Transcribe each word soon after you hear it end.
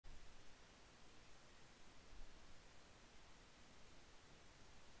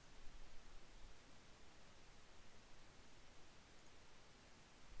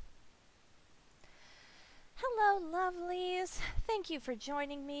Hello, lovelies. Thank you for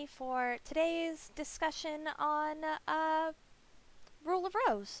joining me for today's discussion on Rule of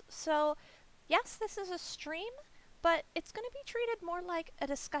Rose. So, yes, this is a stream, but it's going to be treated more like a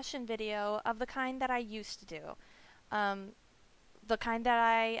discussion video of the kind that I used to do. The kind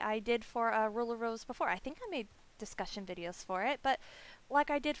that I did for Rule of Rose before. I think I made discussion videos for it, but like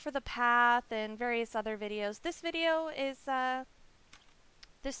I did for the Path and various other videos, this video is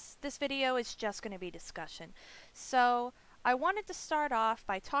this video is just going to be discussion. So I wanted to start off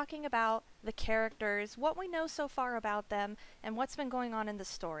by talking about the characters, what we know so far about them, and what's been going on in the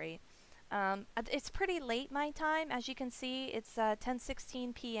story. It's pretty late my time. As you can see, it's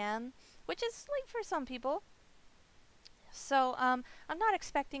 10:16 p.m., which is late for some people. So I'm not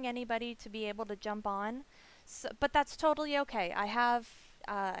expecting anybody to be able to jump on, but that's totally okay. I have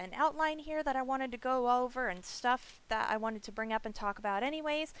an outline here that I wanted to go over and stuff that I wanted to bring up and talk about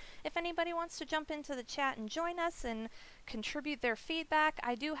anyways. If anybody wants to jump into the chat and join us and contribute their feedback,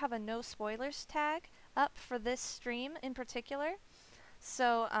 I do have a no spoilers tag up for this stream in particular.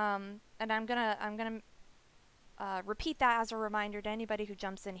 So, and I'm gonna repeat that as a reminder to anybody who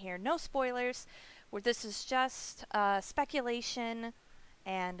jumps in here. No spoilers, where this is just speculation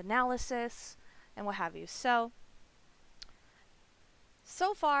and analysis and what have you. So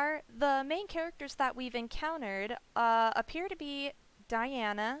far, the main characters that we've encountered appear to be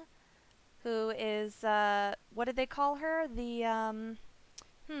Diana, who is, what did they call her? The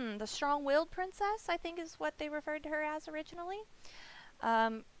strong-willed princess, I think is what they referred to her as originally.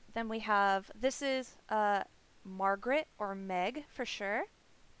 Then we have, this is Margaret, or Meg, for sure.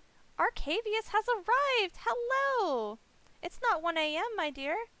 Arcavius has arrived! Hello! It's not 1 a.m., my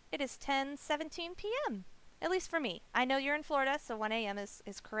dear. It is 10:17 p.m. At least for me. I know you're in Florida, so 1 a.m. is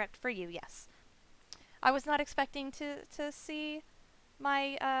correct for you, yes. I was not expecting to see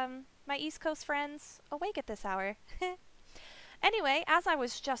my my East Coast friends awake at this hour. Anyway, as I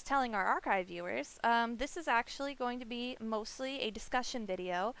was just telling our archive viewers, this is actually going to be mostly a discussion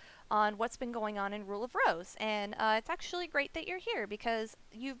video on what's been going on in Rule of Rose. And it's actually great that you're here, because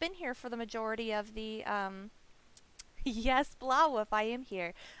you've been here for the majority of the... Yes, Blawwolf, I am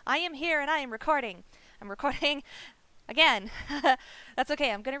here. I am here and I am recording. I'm recording again. That's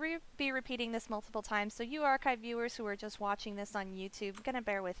okay. I'm going to be repeating this multiple times, so you archive viewers who are just watching this on YouTube, I'm going to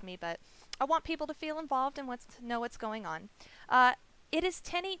bear with me, but I want people to feel involved and know what's going on. It is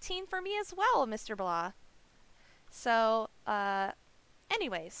 10:18 for me as well, Mr. Blah. So,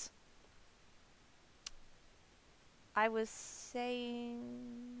 anyways. I was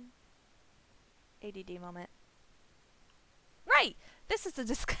saying... ADD moment. Right! This is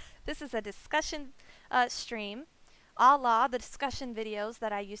a discussion stream, a la the discussion videos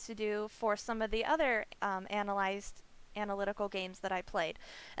that I used to do for some of the other analyzed analytical games that I played.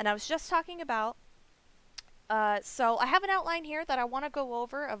 And I was just talking about, so I have an outline here that I want to go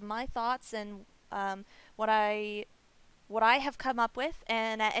over of my thoughts and what I have come up with,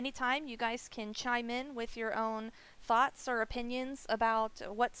 and at any time you guys can chime in with your own thoughts or opinions about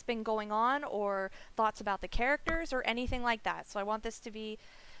what's been going on, or thoughts about the characters, or anything like that. So I want this to be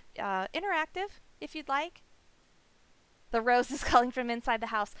interactive, if you'd like. The Rose is calling from inside the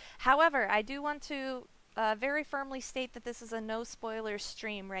house. However, I do want to very firmly state that this is a no spoilers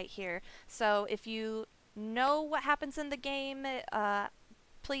stream right here. So if you know what happens in the game,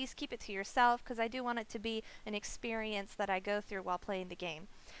 please keep it to yourself, because I do want it to be an experience that I go through while playing the game.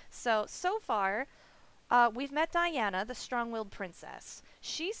 So far, we've met Diana, the strong-willed princess.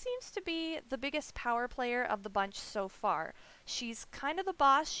 She seems to be the biggest power player of the bunch so far. She's kind of the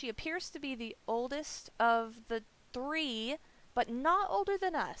boss. She appears to be the oldest of the three, but not older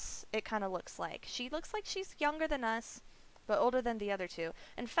than us, it kind of looks like. She looks like she's younger than us, but older than the other two.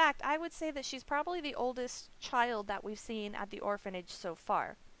 In fact, I would say that she's probably the oldest child that we've seen at the orphanage so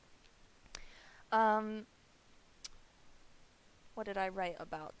far. What did I write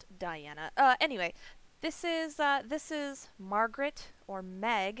about Diana? Anyway, this is Margaret, or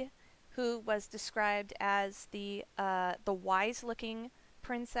Meg, who was described as the wise-looking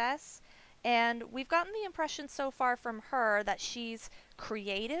princess. And we've gotten the impression so far from her that she's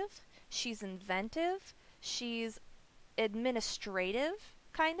creative, she's inventive, she's administrative,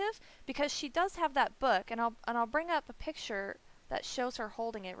 kind of, because she does have that book, and I'll bring up a picture that shows her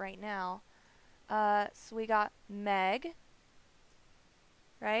holding it right now. So we got Meg,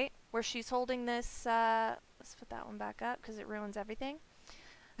 right, where she's holding this, let's put that one back up because it ruins everything.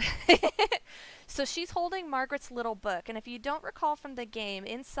 So she's holding Margaret's little book, and if you don't recall from the game,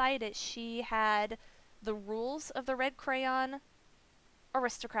 inside it she had the rules of the Red Crayon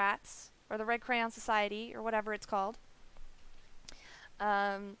Aristocrats, or the Red Crayon Society, or whatever it's called.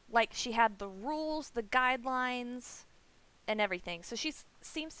 Like she had the rules, the guidelines, and everything. So she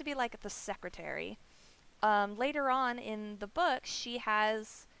seems to be like the secretary. Later on in the book, she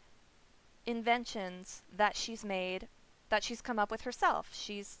has inventions that she's made, that she's come up with herself.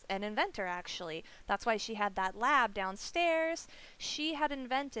 She's an inventor, actually. That's why she had that lab downstairs. She had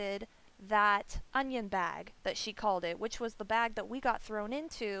invented that onion bag that she called it, which was the bag that we got thrown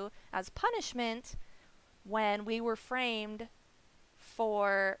into as punishment when we were framed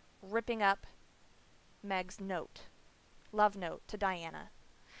for ripping up Meg's note, love note to Diana.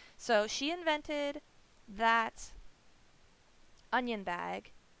 So she invented that onion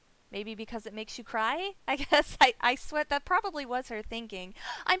bag, maybe because it makes you cry. I guess I sweat that probably was her thinking.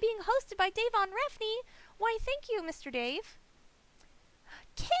 I'm being hosted by Dave on Refney. Why, thank you, Mr. Dave.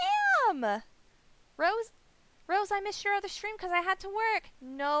 Cam! Rose, I missed your other stream because I had to work.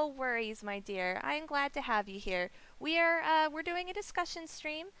 No worries, my dear. I am glad to have you here. We're doing a discussion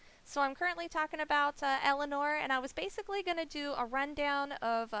stream. So I'm currently talking about Eleanor, and I was basically going to do a rundown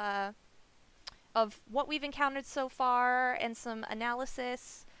of what we've encountered so far and some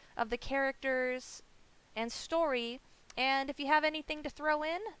analysis of the characters and story. And if you have anything to throw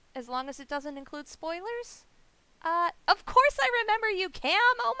in, as long as it doesn't include spoilers. Of course I remember you,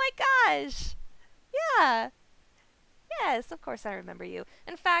 Cam! Oh my gosh! Yeah! Yes, of course I remember you.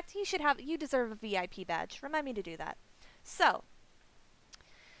 In fact, you deserve a VIP badge. Remind me to do that. So,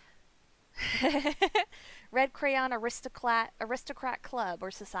 Red Crayon Aristocrat Club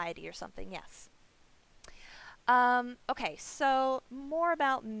or Society or something, yes. Okay, so more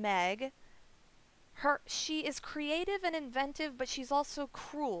about Meg. She is creative and inventive, but she's also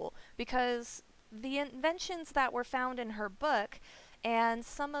cruel, because the inventions that were found in her book and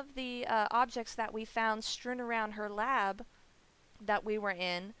some of the objects that we found strewn around her lab that we were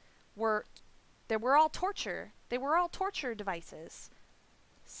in were all torture. They were all torture devices.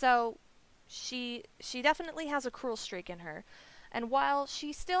 So she definitely has a cruel streak in her. And while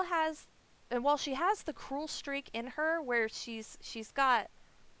she has the cruel streak in her, where she's got,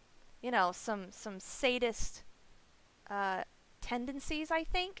 you know, some sadist tendencies, I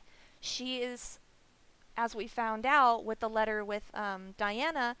think, she is, as we found out with the letter with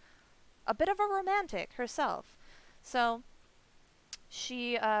Diana, a bit of a romantic herself. So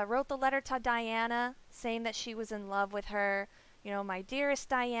she wrote the letter to Diana saying that she was in love with her, you know, my dearest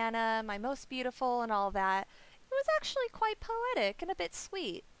Diana, my most beautiful, and all that. It was actually quite poetic and a bit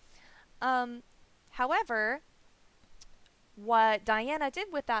sweet. However, what Diana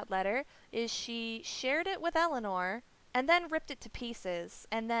did with that letter is she shared it with Eleanor and then ripped it to pieces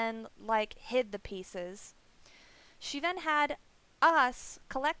and then, like, hid the pieces. She then had us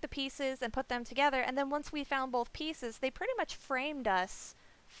collect the pieces and put them together, and then once we found both pieces, they pretty much framed us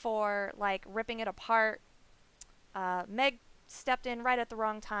for, like, ripping it apart. Meg stepped in right at the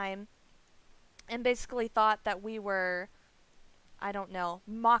wrong time and basically thought that we were, I don't know,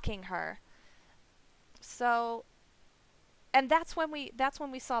 mocking her. So, and that's when we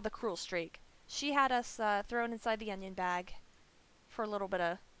saw the cruel streak. She had us thrown inside the onion bag for a little bit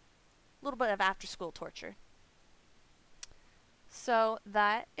of after school torture. So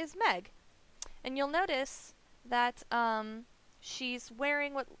that is Meg, and you'll notice that she's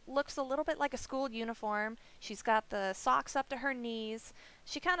wearing what looks a little bit like a school uniform. She's got the socks up to her knees.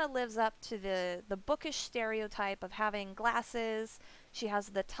 She kind of lives up to the bookish stereotype of having glasses. She has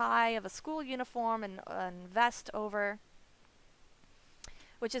the tie of a school uniform and vest over,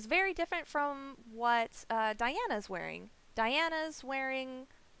 which is very different from what Diana's wearing. Diana's wearing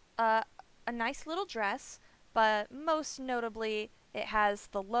a nice little dress, but most notably it has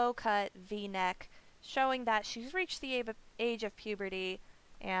the low-cut V-neck, showing that she's reached the age of puberty,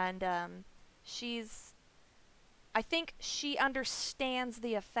 and I think she understands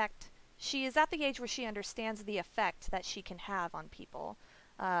the effect. She is at the age where she understands the effect that she can have on people,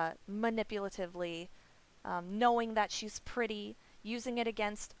 manipulatively, knowing that she's pretty, using it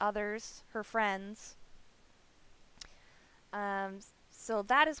against others, her friends. So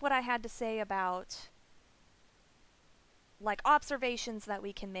that is what I had to say about, like, observations that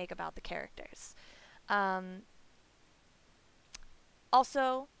we can make about the characters.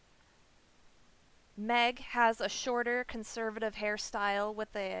 Also, Meg has a shorter, conservative hairstyle with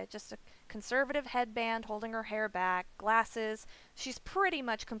just a conservative headband holding her hair back, glasses. She's pretty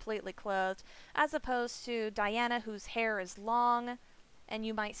much completely clothed, as opposed to Diana, whose hair is long, and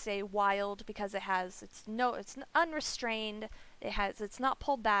you might say wild, because it's unrestrained. It's not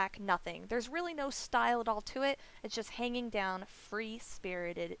pulled back, nothing. There's really no style at all to it. It's just hanging down,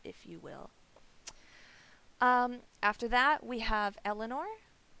 free-spirited, if you will. After that, we have Eleanor,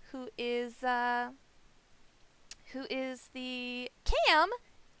 who is who is the Cam.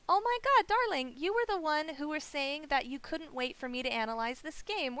 Oh my god, darling, you were the one who were saying that you couldn't wait for me to analyze this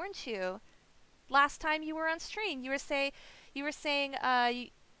game, weren't you? Last time you were on stream, you were saying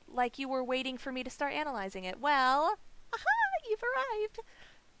like you were waiting for me to start analyzing it. Well, aha, you've arrived.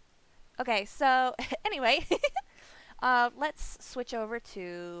 Okay, so anyway, let's switch over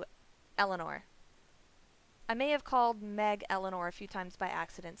to Eleanor. I may have called Meg Eleanor a few times by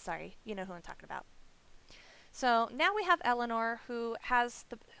accident. Sorry, you know who I'm talking about. So now we have Eleanor, who has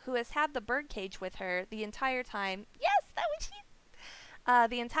had the birdcage with her the entire time. Yes, that was you.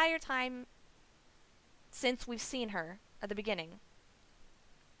 The entire time since we've seen her at the beginning.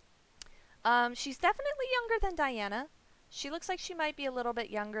 She's definitely younger than Diana. She looks like she might be a little bit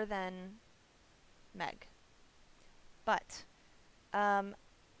younger than Meg. But,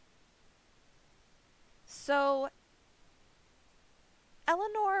 so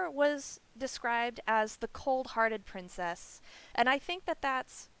Eleanor was described as the cold-hearted princess, and I think that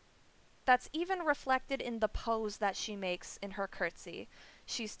that's even reflected in the pose that she makes in her curtsy.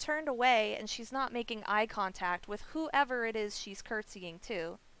 She's turned away and she's not making eye contact with whoever it is she's curtsying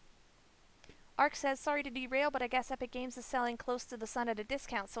to. Ark says, sorry to derail, but I guess Epic Games is selling Close to the Sun at a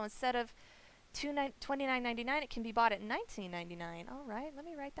discount, so instead of $29.99 it can be bought at $19.99. Alright, let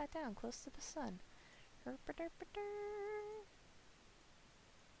me write that down. Close to the Sun.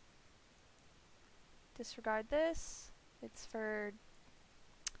 Disregard this. It's for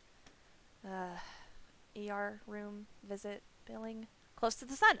ER room visit billing. Close to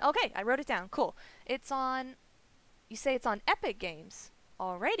the Sun. Okay, I wrote it down. Cool. It's on... You say it's on Epic Games.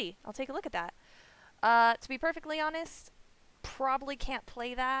 Alrighty, I'll take a look at that. To be perfectly honest, probably can't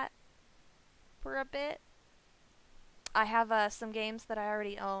play that for a bit. I have some games that I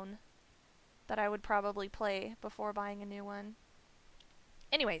already own that I would probably play before buying a new one.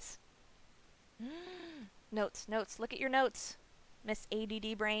 Anyways. Notes, notes. Look at your notes, Miss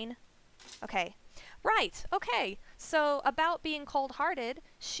ADD Brain. Okay. Right, okay. So, about being cold-hearted,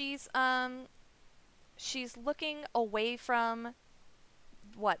 she's looking away from,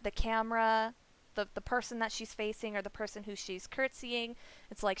 what, the camera, the person that she's facing, or the person who she's curtsying.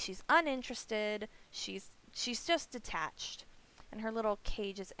 It's like she's uninterested, she's just detached. And her little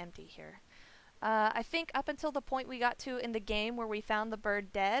cage is empty here. I think up until the point we got to in the game where we found the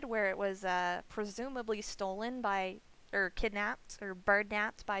bird dead, where it was presumably stolen by, or kidnapped, or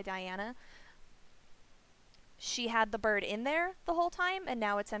bird-napped by Diana, she had the bird in there the whole time, and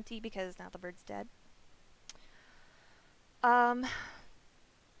now it's empty because now the bird's dead.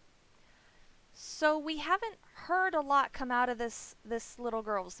 So we haven't heard a lot come out of this little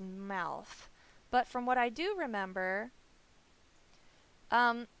girl's mouth, but from what I do remember,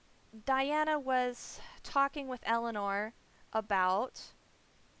 Diana was talking with Eleanor about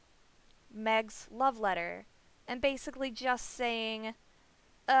Meg's love letter, and basically just saying,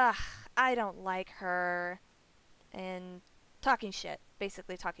 ugh, I don't like her, and talking shit,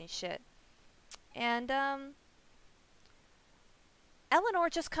 basically talking shit. And, Eleanor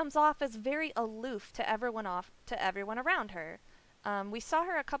just comes off as very aloof to everyone around her. We saw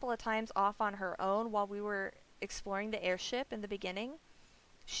her a couple of times off on her own while we were exploring the airship in the beginning.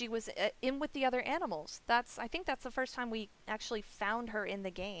 She was in with the other animals. I think that's the first time we actually found her in the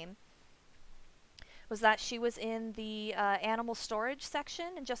game. Was that she was in the animal storage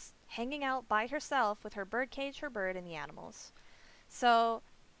section and just hanging out by herself with her birdcage, her bird, and the animals. So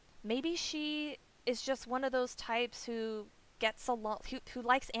maybe she is just one of those types who gets along, who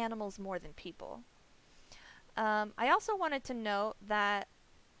likes animals more than people. I also wanted to note that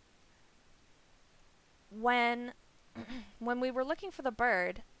when we were looking for the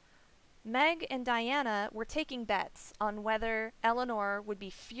bird, Meg and Diana were taking bets on whether Eleanor would be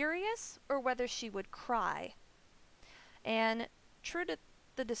furious or whether she would cry. And true to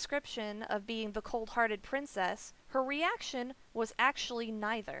the description of being the cold-hearted princess, her reaction was actually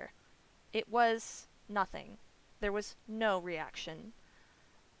neither. It was nothing. There was no reaction.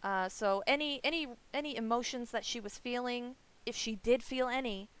 So any emotions that she was feeling, if she did feel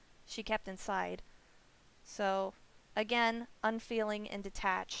any, she kept inside. So, again, unfeeling and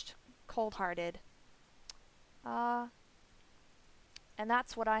detached, cold-hearted. And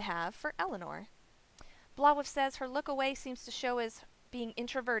that's what I have for Eleanor. Blawif says her look away seems to show as being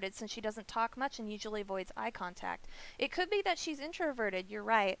introverted since she doesn't talk much and usually avoids eye contact. It could be that she's introverted, you're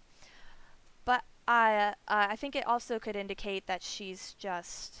right. But I think it also could indicate that she's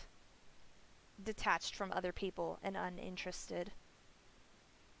just detached from other people and uninterested.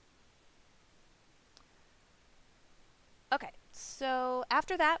 Okay, so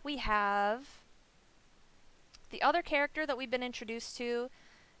after that we have the other character that we've been introduced to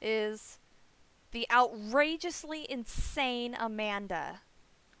is The outrageously insane Amanda.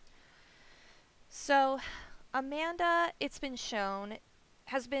 So, Amanda, it's been shown,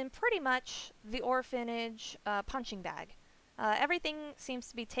 has been pretty much the orphanage punching bag. Everything seems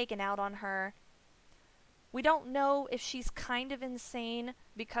to be taken out on her. We don't know if she's kind of insane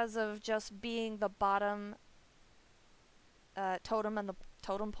because of just being the bottom totem on the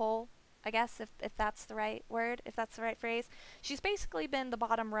totem pole, I guess, if that's the right word, if that's the right phrase. She's basically been the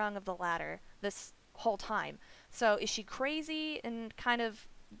bottom rung of the ladder this whole time. So is she crazy and kind of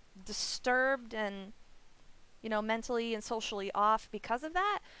disturbed and, you know, mentally and socially off because of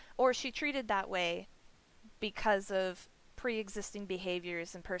that? Or is she treated that way because of pre-existing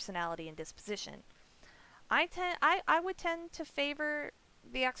behaviors and personality and disposition? I would tend to favor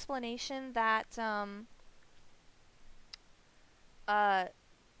the explanation that uh,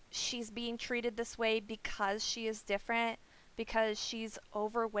 she's being treated this way because she is different, because she's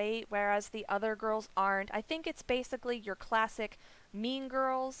overweight, whereas the other girls aren't. I think it's basically your classic mean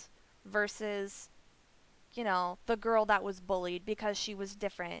girls versus, you know, the girl that was bullied because she was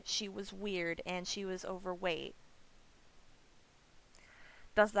different, she was weird, and she was overweight.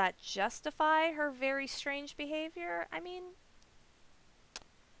 Does that justify her very strange behavior? I mean,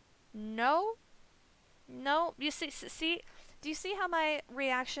 no. No. You see, do you see how my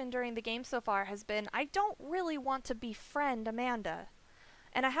reaction during the game so far has been, I don't really want to befriend Amanda.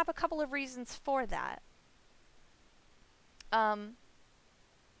 And I have a couple of reasons for that. At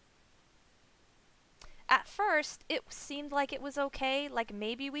first, it seemed like it was okay, like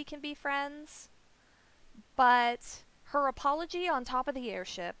maybe we can be friends. But her apology on top of the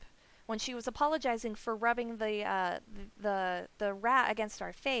airship, when she was apologizing for rubbing the rat against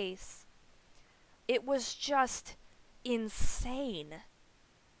our face, it was just insane.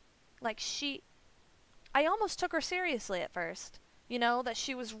 Like, I almost took her seriously at first. You know, that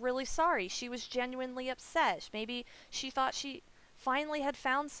she was really sorry. She was genuinely upset. Maybe she thought she finally had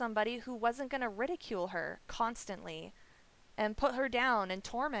found somebody who wasn't going to ridicule her constantly and put her down and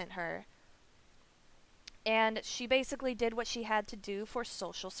torment her. And she basically did what she had to do for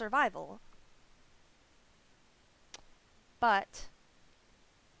social survival. But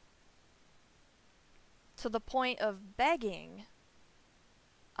to the point of begging,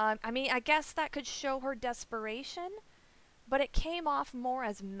 I mean, I guess that could show her desperation, but it came off more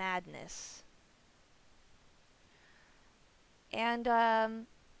as madness. And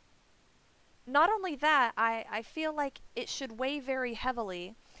not only that, I feel like it should weigh very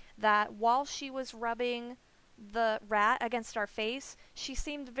heavily that while she was rubbing the rat against our face, she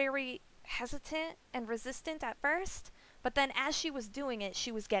seemed very hesitant and resistant at first, but then as she was doing it,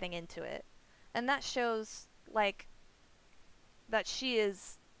 she was getting into it. And that shows, like, that she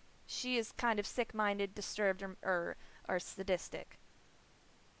is kind of sick-minded, disturbed, or sadistic.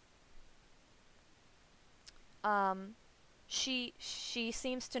 She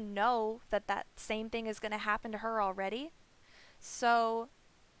seems to know that same thing is going to happen to her already. So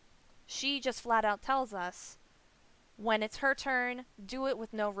she just flat out tells us, when it's her turn, do it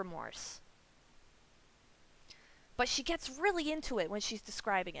with no remorse. But she gets really into it when she's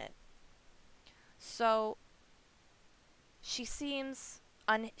describing it. So she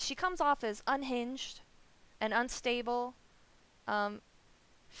comes off as unhinged and unstable,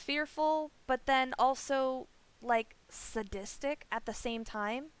 fearful, but then also, like, sadistic at the same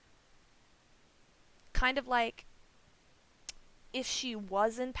time. Kind of like, if she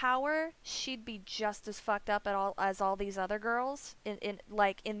was in power, she'd be just as fucked up as all these other girls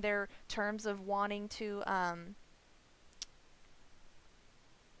in their terms of wanting to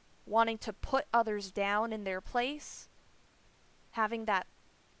put others down in their place, having that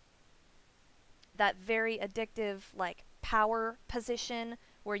very addictive, like, power position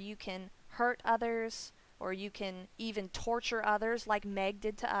where you can hurt others or you can even torture others like Meg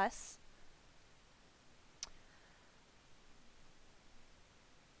did to us.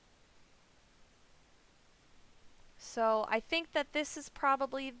 So I think that this is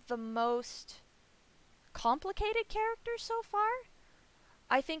probably the most complicated character so far.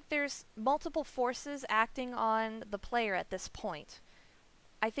 I think there's multiple forces acting on the player at this point.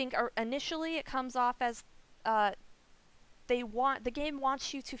 I think initially it comes off as the game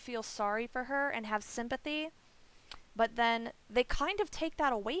wants you to feel sorry for her and have sympathy, but then they kind of take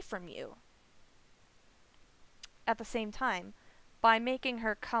that away from you at the same time by making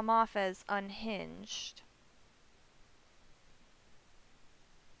her come off as unhinged.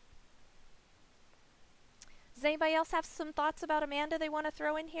 Does anybody else have some thoughts about Amanda they want to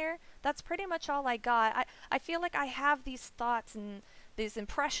throw in here? That's pretty much all I got. I feel like I have these thoughts and these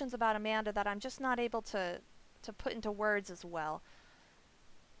impressions about Amanda that I'm just not able to put into words as well.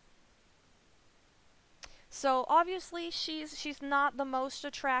 So obviously she's not the most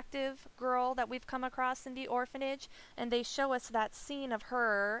attractive girl that we've come across in the orphanage, and they show us that scene of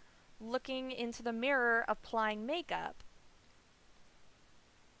her looking into the mirror applying makeup.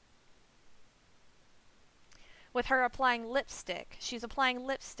 With her applying lipstick. She's applying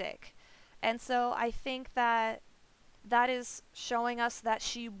lipstick. And so I think that that is showing us that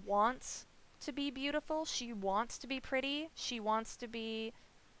she wants to be beautiful, she wants to be pretty, she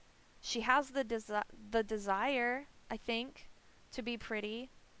has the desire, I think, to be pretty.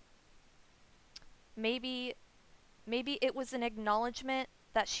 Maybe it was an acknowledgement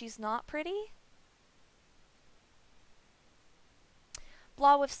that she's not pretty.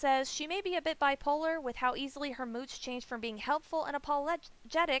 Blawolf says she may be a bit bipolar with how easily her moods change from being helpful and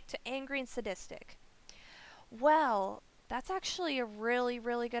apologetic to angry and sadistic. Well, that's actually a really,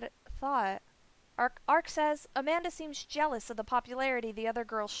 really good thought. Ark says Amanda seems jealous of the popularity the other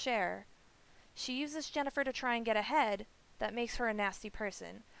girls share. She uses Jennifer to try and get ahead. That makes her a nasty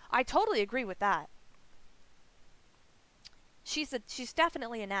person. I totally agree with that. She's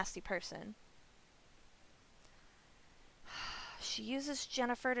definitely a nasty person. She uses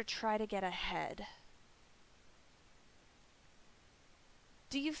Jennifer to try to get ahead.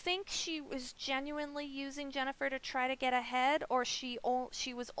 Do you think she was genuinely using Jennifer to try to get ahead, or she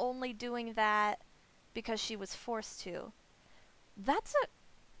was only doing that because she was forced to?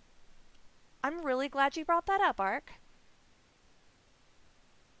 I'm really glad you brought that up, Ark.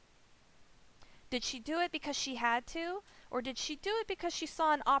 Did she do it because she had to, or did she do it because she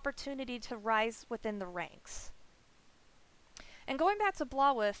saw an opportunity to rise within the ranks? And going back to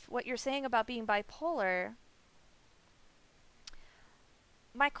Blawolf, what you're saying about being bipolar,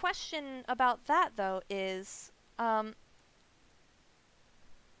 my question about that, though, is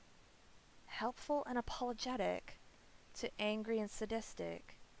helpful and apologetic to angry and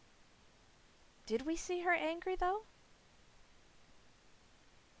sadistic. Did we see her angry, though?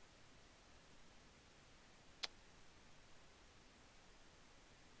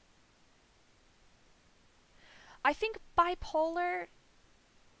 I think bipolar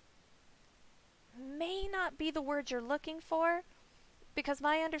may not be the word you're looking for, because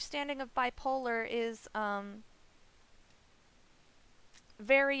my understanding of bipolar is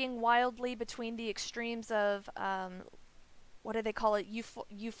varying wildly between the extremes of what do they call it,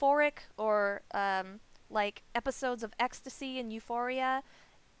 euphoric, or like episodes of ecstasy and euphoria,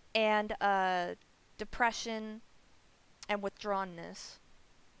 and depression and withdrawnness.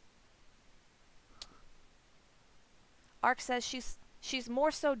 Ark says she's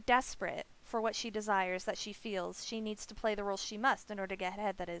more so desperate for what she desires that she feels she needs to play the role she must in order to get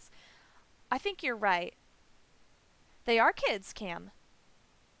ahead, that is. I think you're right. They are kids, Cam.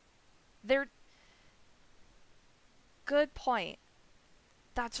 They're... Good point.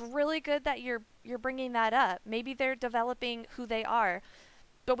 That's really good that you're bringing that up. Maybe they're developing who they are.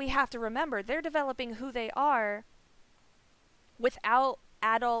 But we have to remember, they're developing who they are without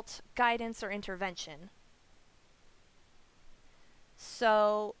adult guidance or intervention.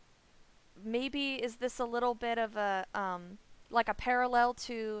 So maybe is this a little bit of a like a parallel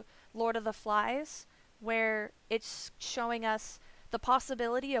to Lord of the Flies, where it's showing us the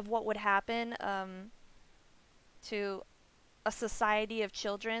possibility of what would happen to a society of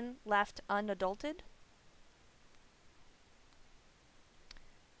children left unadulted?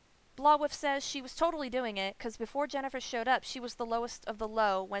 Blawolf says she was totally doing it because before Jennifer showed up, she was the lowest of the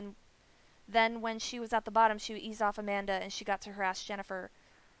low. When she was at the bottom, she would ease off Amanda and she got to harass Jennifer.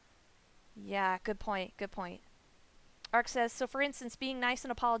 Yeah, good point, good point. Ark says, so for instance, being nice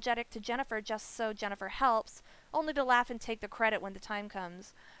and apologetic to Jennifer just so Jennifer helps, only to laugh and take the credit when the time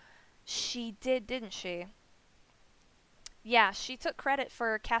comes. She did, didn't she? Yeah, she took credit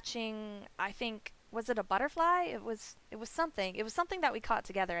for catching, I think, was it a butterfly? It was something. It was something that we caught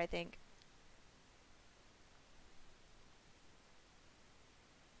together, I think.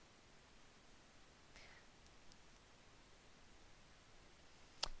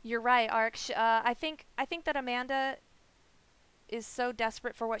 You're right, Ark. I think that Amanda is so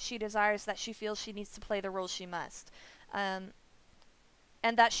desperate for what she desires that she feels she needs to play the role she must. And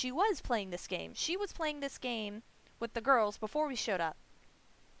that she was playing this game. She was playing this game with the girls before we showed up.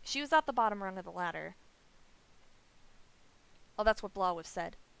 She was at the bottom rung of the ladder. Oh, that's what Blawolf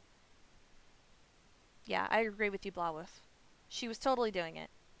said. Yeah, I agree with you, Blawolf. She was totally doing it.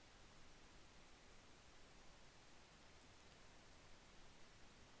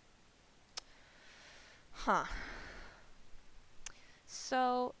 Huh.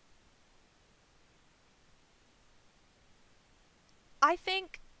 So, I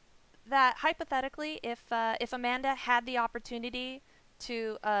think that hypothetically, if Amanda had the opportunity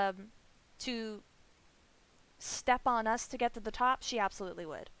to step on us to get to the top, she absolutely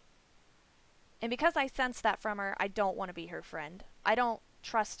would. And because I sense that from her, I don't want to be her friend. I don't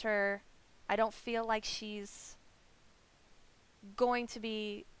trust her. I don't feel like she's going to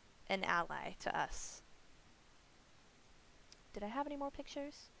be an ally to us. Did I have any more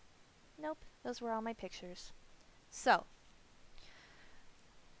pictures? Nope, those were all my pictures. So,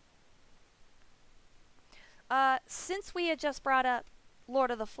 since we had just brought up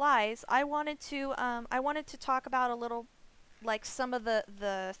Lord of the Flies, I wanted to talk about a little, like, some of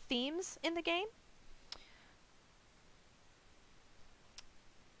the themes in the game.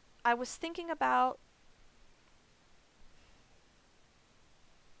 I was thinking about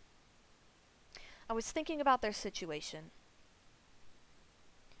their situation.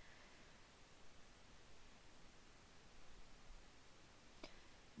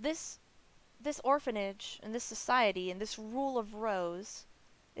 This orphanage and this society and this rule of Rose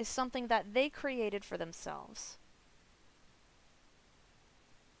is something that they created for themselves.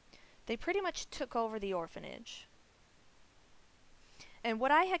 They pretty much took over the orphanage. And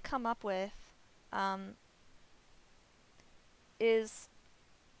what I had come up with is,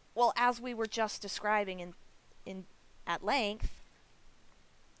 well, as we were just describing in at length,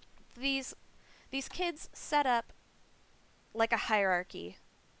 these kids set up like a hierarchy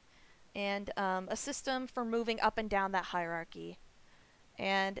and a system for moving up and down that hierarchy.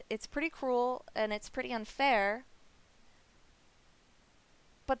 And it's pretty cruel and it's pretty unfair,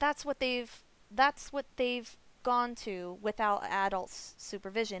 but that's what they've gone to without adult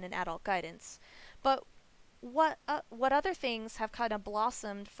supervision and adult guidance. But what other things have kind of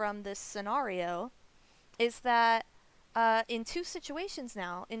blossomed from this scenario is that in two situations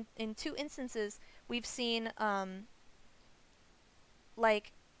now, in two instances, we've seen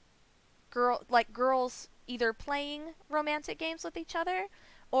like girls either playing romantic games with each other,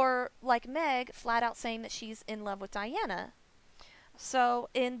 or like Meg flat out saying that she's in love with Diana. So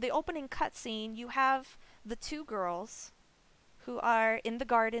in the opening cutscene, you have the two girls who are in the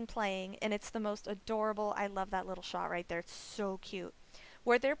garden playing, and it's the most adorable. I love that little shot right there. It's so cute.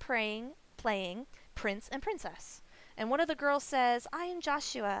 Where they're playing Prince and Princess. And one of the girls says, "I am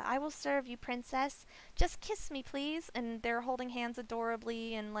Joshua. I will serve you, princess. Just kiss me, please." And they're holding hands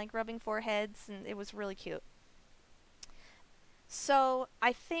adorably and like rubbing foreheads, and it was really cute. So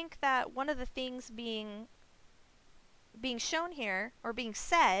I think that one of the things being shown here, or being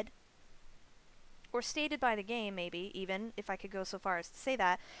said, or stated by the game, maybe, even, if I could go so far as to say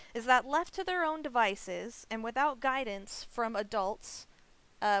that, is that left to their own devices, and without guidance from adults,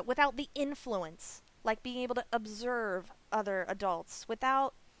 without the influence, like being able to observe other adults,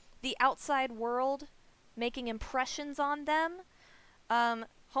 without the outside world making impressions on them,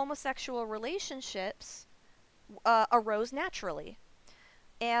 homosexual relationships arose naturally.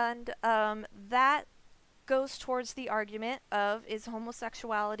 And that goes towards the argument of, is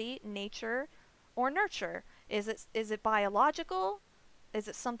homosexuality nature or nurture? Is it biological? Is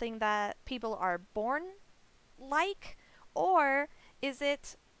it something that people are born like? Or is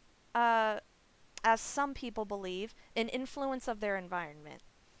it, as some people believe, an influence of their environment?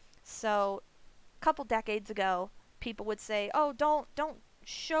 So, a couple decades ago, people would say, "Oh, don't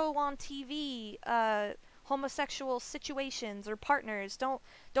show on TV homosexual situations or partners. Don't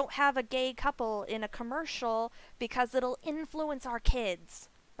have a gay couple in a commercial because it'll influence our kids."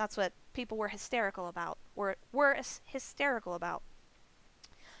 That's what people were hysterical about. Were hysterical about.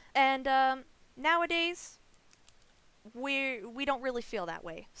 And nowadays, we don't really feel that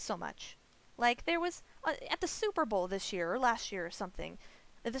way so much. Like, there was at the Super Bowl this year or last year or something.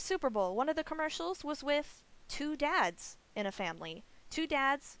 At the Super Bowl, one of the commercials was with two dads in a family, two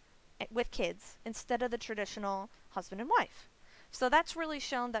dads with kids instead of the traditional husband and wife. So that's really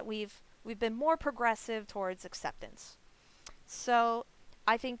shown that we've been more progressive towards acceptance. So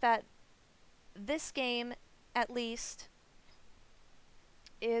I think that this game, at least,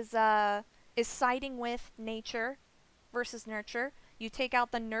 is siding with nature versus nurture. You take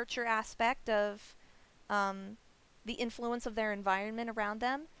out the nurture aspect of the influence of their environment around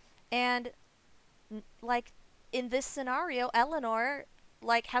them, and like in this scenario, Eleanor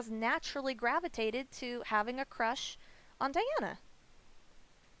like has naturally gravitated to having a crush on Diana.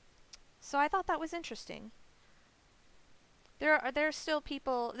 So I thought that was interesting. There's still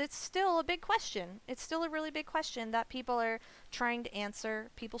people, it's still a big question. It's still a really big question that people are trying to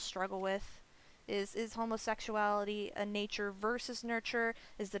answer, people struggle with. Is homosexuality a nature versus nurture?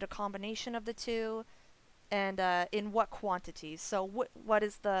 Is it a combination of the two? And in what quantities? So what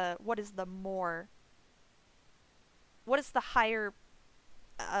is the higher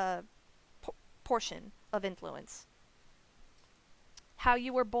portion of influence? How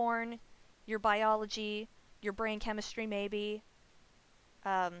you were born, your biology, your brain chemistry maybe,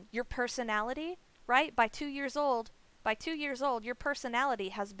 your personality, right? By 2 years old, your personality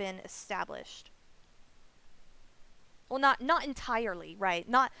has been established. Well, not entirely, right?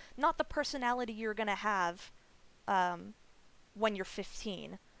 Not the personality you're gonna have when you're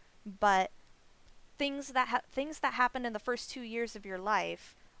 15, but things that happen in the first 2 years of your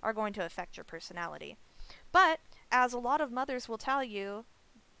life are going to affect your personality. But as a lot of mothers will tell you,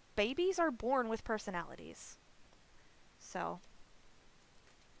 babies are born with personalities. So,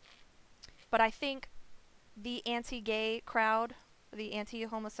 but I think the anti-gay crowd, the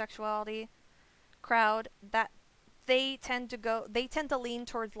anti-homosexuality crowd, that they tend to lean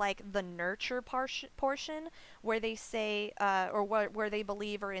towards like the nurture portion, where they say, or where they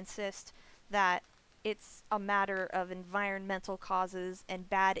believe or insist that it's a matter of environmental causes and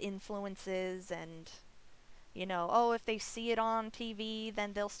bad influences, and oh, if they see it on TV,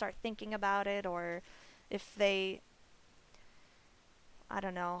 then they'll start thinking about it, or if they, I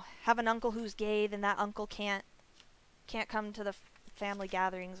don't know, have an uncle who's gay, then that uncle can't come to the family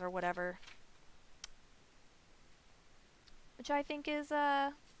gatherings or whatever. Which I think is,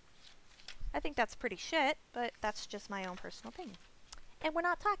 I think that's pretty shit, but that's just my own personal opinion. And we're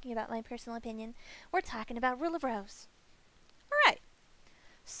not talking about my personal opinion. We're talking about Rule of Rose. Alright.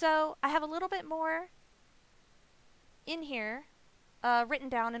 So, I have a little bit more in here, written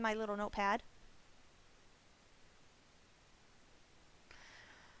down in my little notepad.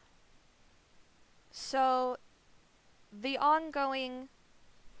 So, the ongoing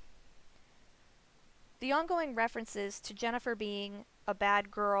references to Jennifer being a bad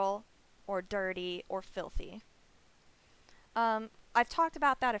girl, or dirty, or filthy. I've talked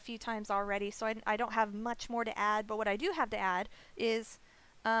about that a few times already, so I don't have much more to add, but what I do have to add is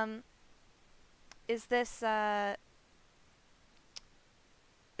this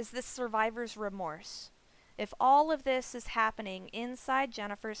survivor's remorse. If all of this is happening inside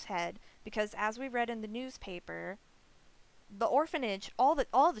Jennifer's head, because as we read in the newspaper, the orphanage, all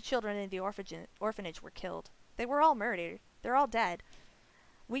the children in the orphanage were killed. They were all murdered. They're all dead.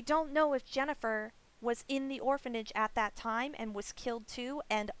 We don't know if Jennifer was in the orphanage at that time and was killed too,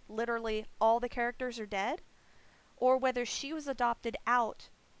 and literally all the characters are dead, or whether she was adopted out.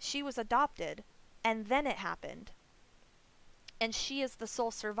 She was adopted, and then it happened. And she is the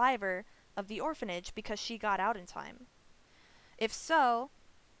sole survivor of the orphanage because she got out in time. If so,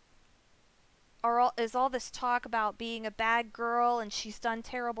 is all this talk about being a bad girl and she's done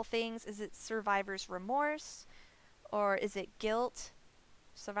terrible things, is it survivor's remorse? Or is it guilt?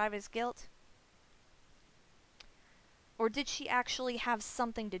 Survivor's guilt? Or did she actually have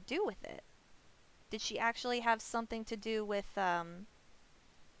something to do with it? Did she actually have something to do with that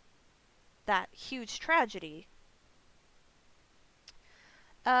huge tragedy?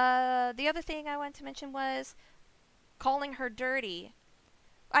 The other thing I wanted to mention was calling her dirty.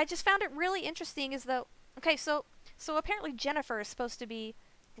 I just found it really interesting as though, okay, so apparently Jennifer is supposed to be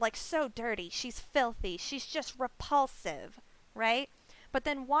like so dirty, she's filthy, she's just repulsive, right? But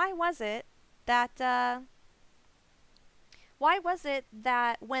then why was it that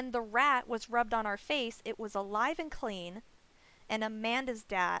when the rat was rubbed on our face, it was alive and clean, and Amanda's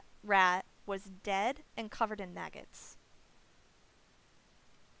rat was dead and covered in maggots?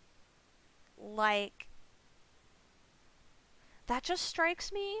 Like, that just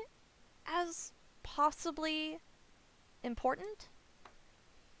strikes me as possibly important,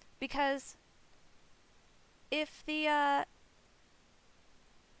 because if the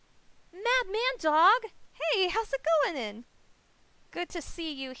Madman Dog, hey, how's it going in? Good to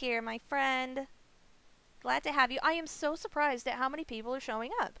see you here, my friend. Glad to have you. I am so surprised at how many people are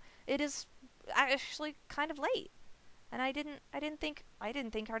showing up. It is actually kind of late, and I didn't think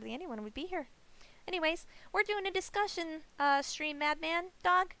hardly anyone would be here. Anyways, we're doing a discussion stream, Madman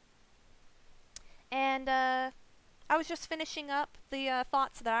Dog, and I was just finishing up the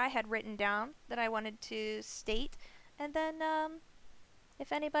thoughts that I had written down that I wanted to state, and then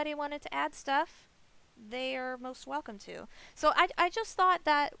if anybody wanted to add stuff, they are most welcome to. So I just thought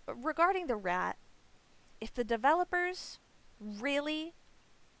that regarding the rat, if the developers really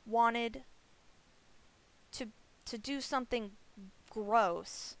wanted to do something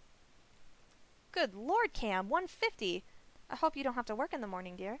gross. Good Lord, Cam, 150. I hope you don't have to work in the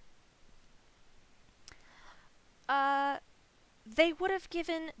morning, dear. They would have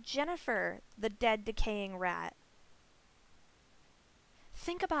given Jennifer the dead, decaying rat.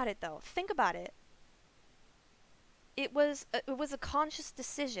 Think about it, though. Think about it. It was a conscious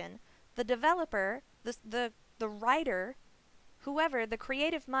decision. The developer, the writer, whoever, the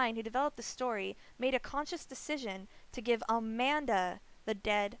creative mind who developed the story, made a conscious decision to give Amanda the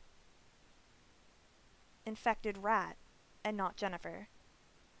dead, infected rat and not Jennifer?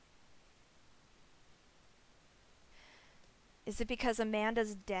 Is it because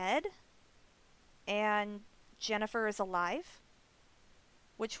Amanda's dead and Jennifer is alive?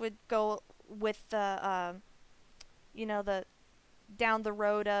 Which would go with the, you know, the down the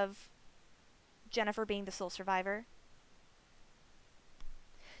road of Jennifer being the sole survivor.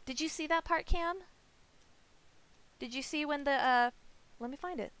 Did you see that part, Cam? Did you see when the, let me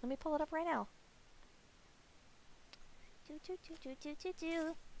find it. Let me pull it up right now.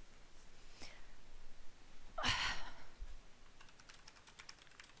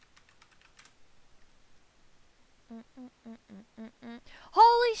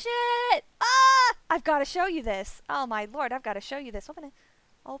 Holy shit! Ah! I've got to show you this. Oh my lord, I've got to show you this. Open it.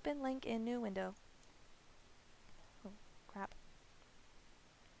 Open link in new window. Oh, crap.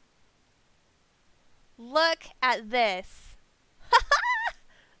 Look at this.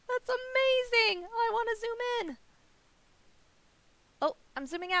 That's amazing. Oh, I want to zoom in. Oh, I'm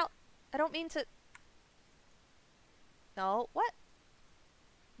zooming out. I don't mean to. No, what?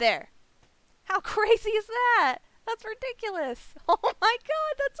 There. How crazy is that? That's ridiculous. Oh my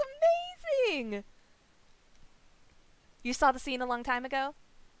god, that's amazing. You saw the scene a long time ago?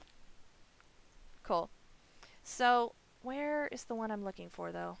 Cool. So, where is the one I'm looking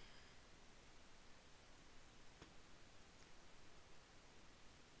for, though?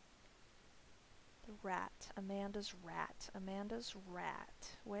 The rat. Amanda's rat. Amanda's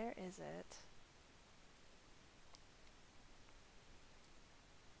rat. Where is it?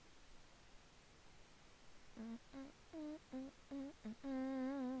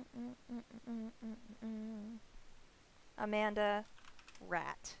 Amanda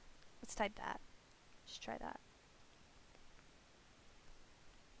rat. Let's type that. Let's try that.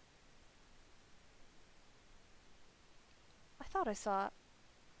 I thought I saw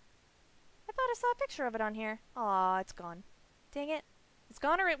a picture of it on here. Aw, it's gone. Dang it. It's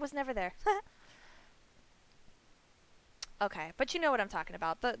gone or it was never there. Okay, but you know what I'm talking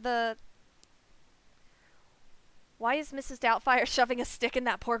about. The Why is Mrs. Doubtfire shoving a stick in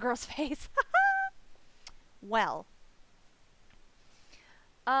that poor girl's face? Well,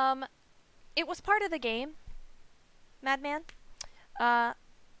 it was part of the game, Madman.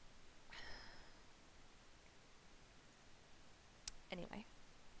 Anyway.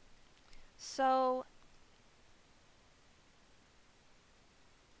 So,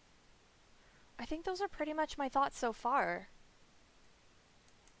 I think those are pretty much my thoughts so far.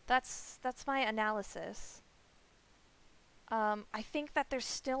 That's my analysis. I think that there's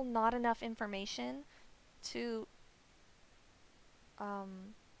still not enough information to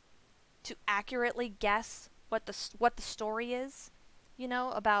accurately guess what the story is, you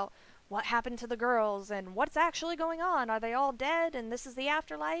know, about what happened to the girls and what's actually going on. Are they all dead and this is the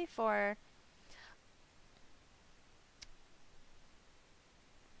afterlife, or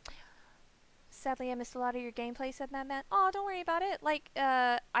sadly I missed a lot of your gameplay, said Madman. Oh, don't worry about it. Like,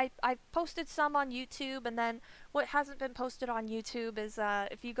 I posted some on YouTube, and then what hasn't been posted on YouTube is,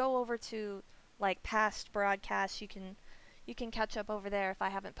 if you go over to, like, past broadcasts, you can catch up over there if I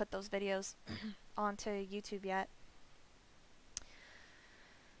haven't put those videos onto YouTube yet.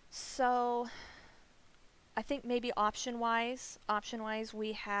 So, I think maybe option-wise,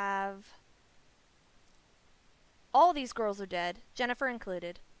 we have all these girls are dead, Jennifer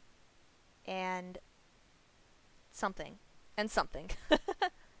included. And something. And something.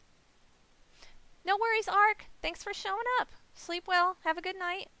 No worries, Ark. Thanks for showing up. Sleep well. Have a good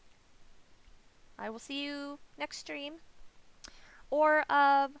night. I will see you next stream. Or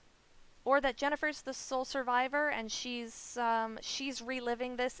that Jennifer's the sole survivor and she's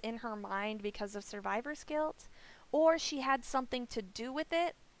reliving this in her mind because of survivor's guilt. Or she had something to do with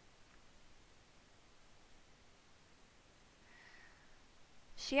it.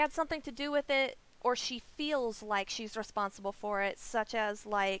 She had something to do with it, or she feels like she's responsible for it, such as,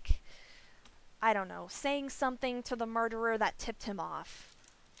 like, I don't know, saying something to the murderer that tipped him off.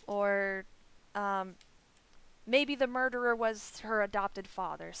 Or, maybe the murderer was her adopted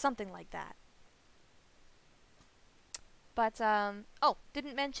father, something like that. But, oh,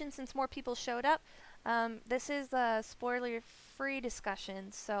 didn't mention, since more people showed up, this is a spoiler-free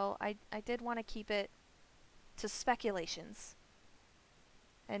discussion, so I did want to keep it to speculations.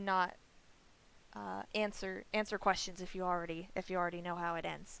 And not answer questions if you already know how it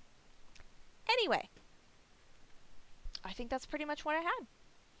ends. Anyway, I think that's pretty much what I had.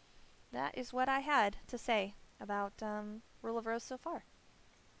 That is what I had to say about Rule of Rose so far.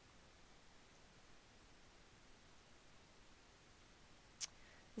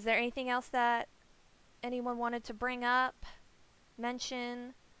 Is there anything else that anyone wanted to bring up,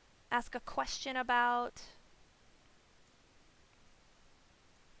 mention, ask a question about.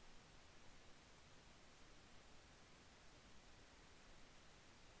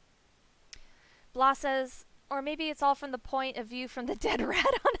 Blah says, or maybe it's all from the point of view from the dead rat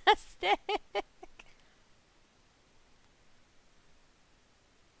on a stick.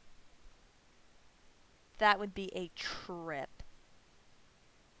 That would be a trip.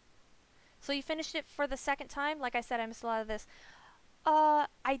 So you finished it for the second time? Like I said, I missed a lot of this.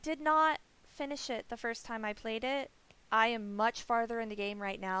 I did not finish it the first time I played it. I am much farther in the game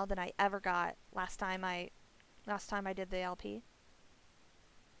right now than I ever got last time I did the LP.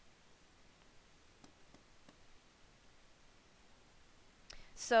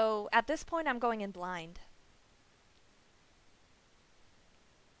 So at this point I'm going in blind.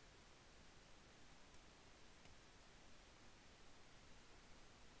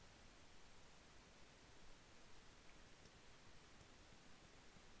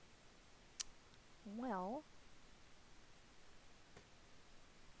 Well,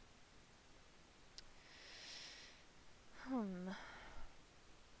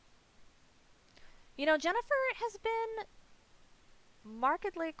 you know, Jennifer has been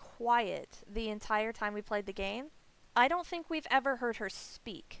markedly quiet the entire time we played the game. I don't think we've ever heard her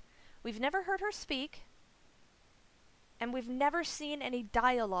speak. We've never heard her speak, and we've never seen any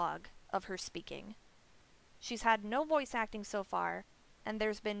dialogue of her speaking. She's had no voice acting so far, and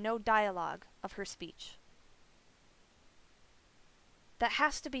there's been no dialogue of her speech. That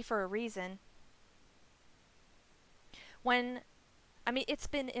has to be for a reason. It's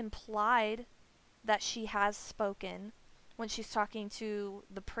been implied that she has spoken when she's talking to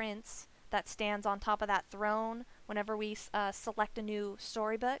the prince that stands on top of that throne whenever we select a new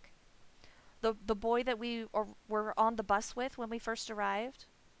storybook. The boy that we were on the bus with when we first arrived.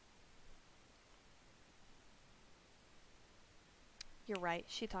 You're right,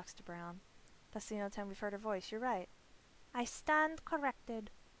 she talks to Brown. That's the only time we've heard her voice. You're right. I stand corrected.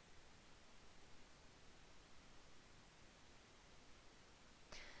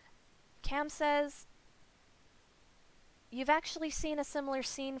 Cam says, you've actually seen a similar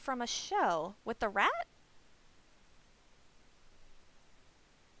scene from a show with the rat?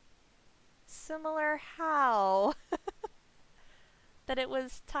 Similar how? That it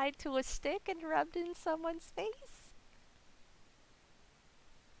was tied to a stick and rubbed in someone's face?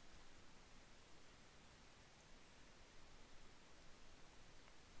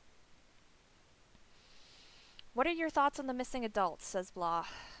 What are your thoughts on the missing adults, says Blah.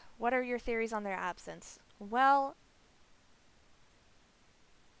 What are your theories on their absence? Well,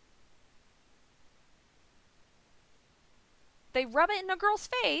 they rub it in a girl's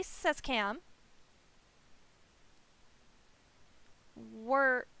face, says Cam.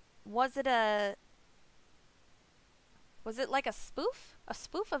 Was it like a spoof? A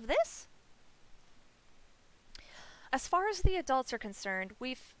spoof of this? As far as the adults are concerned,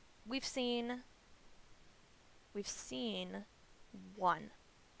 we've seen one,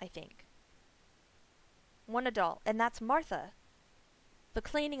 I think. One adult, and that's Martha, the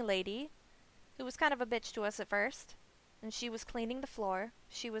cleaning lady, who was kind of a bitch to us at first, and she was cleaning the floor.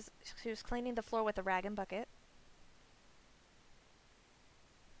 She was cleaning the floor with a rag and bucket.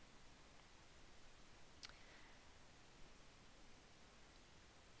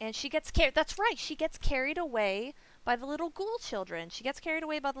 And she gets carried, that's right, she gets carried away by the little ghoul children. She gets carried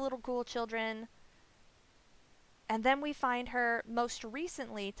away by the little ghoul children. And then we find her most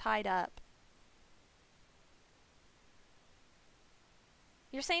recently tied up.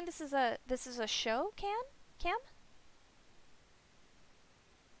 You're saying this is a show, Cam?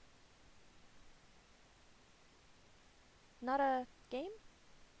 Not a game?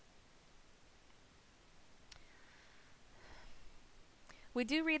 We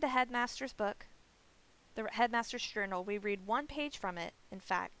do read the headmaster's book, the headmaster's journal. We read one page from it, in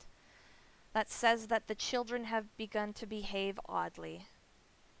fact, that says that the children have begun to behave oddly.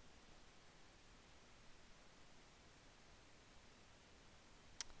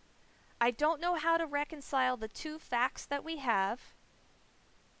 I don't know how to reconcile the two facts that we have,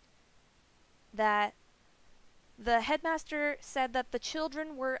 that the headmaster said that the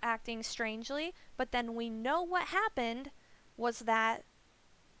children were acting strangely, but then we know what happened was that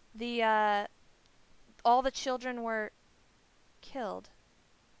all the children were killed.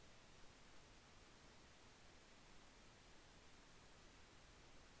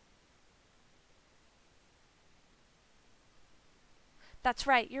 That's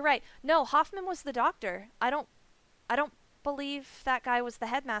right, you're right. No, Hoffman was the doctor. I don't believe that guy was the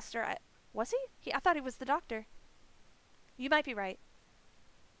headmaster. Was he? I thought he was the doctor. You might be right.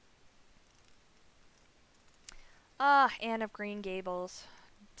 Anne of Green Gables.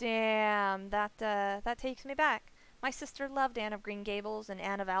 Damn, that takes me back. My sister loved Anne of Green Gables and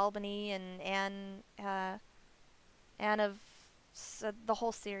Anne of Albany and Anne of the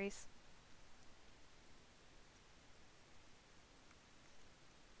whole series.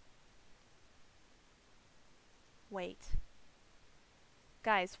 Wait,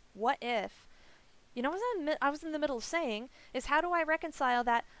 guys, what if? You know what I was in the middle of saying is how do I reconcile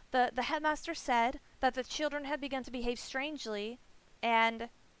that the headmaster said that the children had begun to behave strangely, and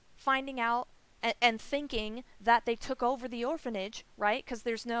finding out and thinking that they took over the orphanage, right? Because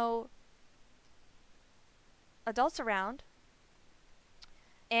there's no adults around,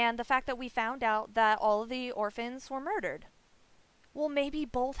 and the fact that we found out that all of the orphans were murdered. Well, maybe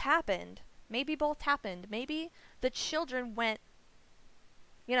both happened. Maybe both happened. Maybe the children went,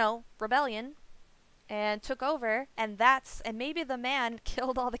 rebellion and took over, and maybe the man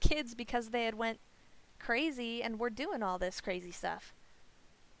killed all the kids because they had went crazy and were doing all this crazy stuff.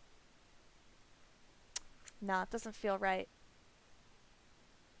 Nah, it doesn't feel right.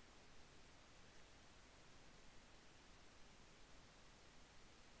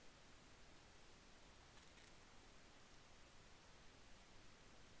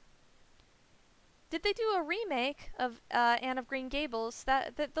 Did they do a remake of Anne of Green Gables?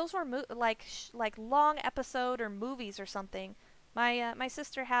 Those were like long episode or movies or something. My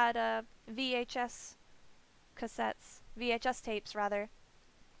sister had VHS cassettes, VHS tapes rather,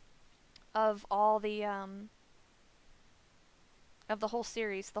 of all of the whole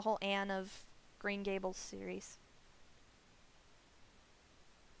series, the whole Anne of Green Gables series.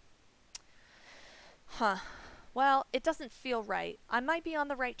 Huh. Well, it doesn't feel right. I might be on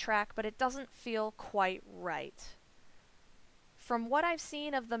the right track, but it doesn't feel quite right. From what I've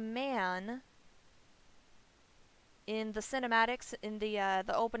seen of the man in the cinematics, in the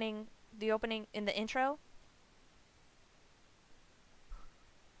opening in the intro,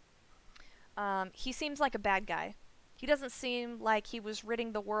 he seems like a bad guy. He doesn't seem like he was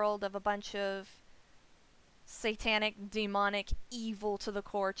ridding the world of a bunch of satanic, demonic, evil to the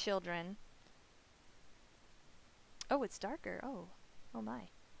core children. Oh, it's darker. Oh. Oh my.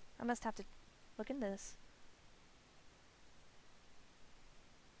 I must have to look into this.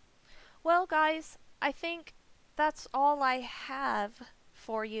 Well, guys, I think that's all I have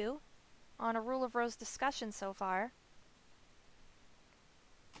for you on a Rule of Rose discussion so far.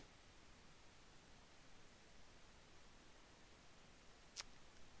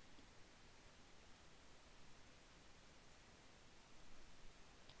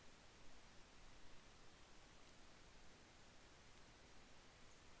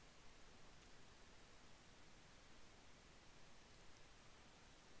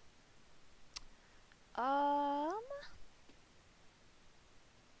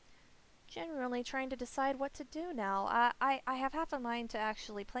 Generally trying to decide what to do now. I have half a mind to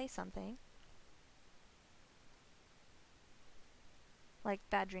actually play something. Like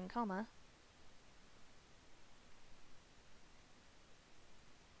Bad Dream Coma.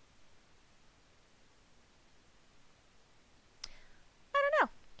 I don't know.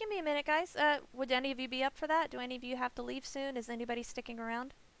 Give me a minute, guys. Would any of you be up for that? Do any of you have to leave soon? Is anybody sticking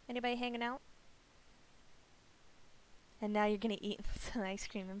around? Anybody hanging out? And now you're gonna eat some ice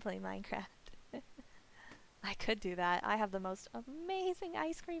cream and play Minecraft. I could do that. I have the most amazing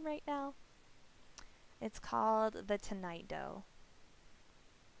ice cream right now. It's called the Tonight Dough.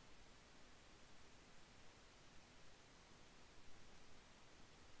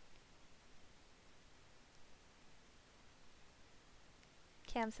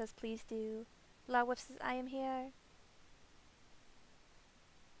 Cam says please do. Lawwolf says I am here.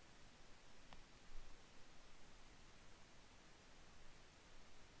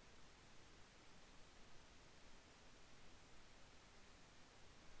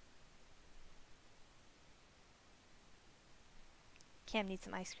 Cam needs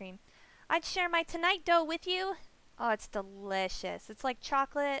some ice cream. I'd share my Tonight Dough with you. Oh, it's delicious. It's like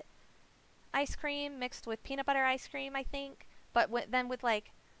chocolate ice cream mixed with peanut butter ice cream, I think. But then with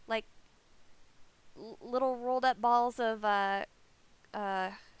like little rolled up balls of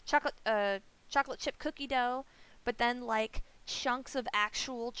chocolate chip cookie dough, but then like chunks of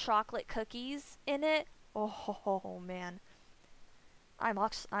actual chocolate cookies in it. Oh man. I'm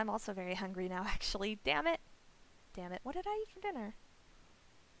also very hungry now actually. Damn it. Damn it. What did I eat for dinner?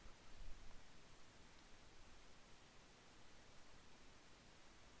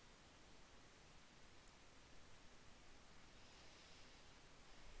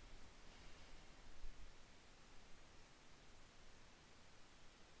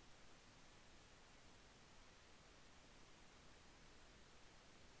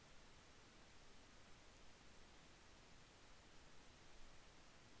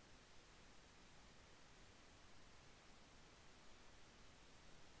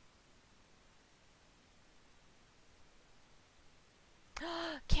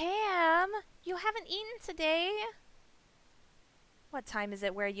 haven't eaten today. What time is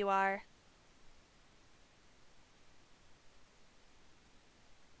it where you are?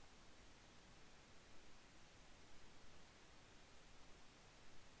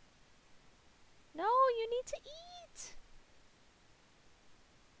 No, you need to eat.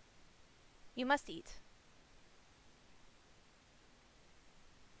 You must eat.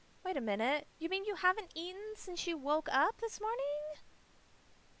 Wait a minute. You mean you haven't eaten since you woke up this morning?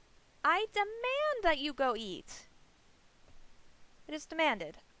 I demand that you go eat. It is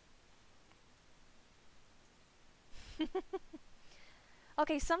demanded.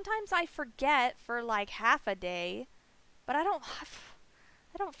 Okay, sometimes I forget for like half a day, but I don't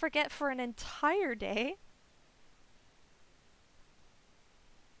forget for an entire day.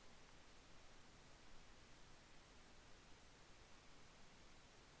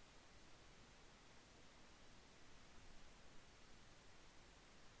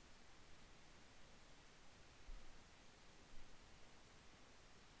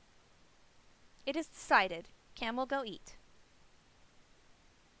 It is decided. Cam will go eat.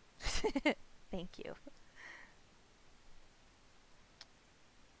 Thank you.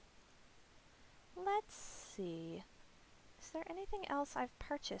 Let's see. Is there anything else I've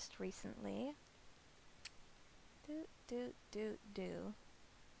purchased recently?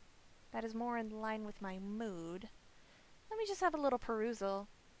 That is more in line with my mood. Let me just have a little perusal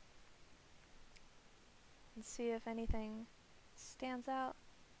and see if anything stands out.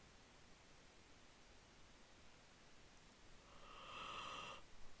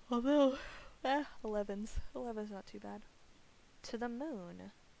 Although, 11's not too bad. To the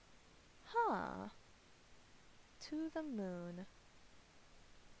moon. Huh. To the moon.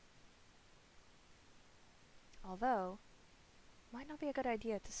 Although, might not be a good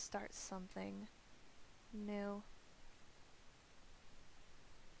idea to start something new.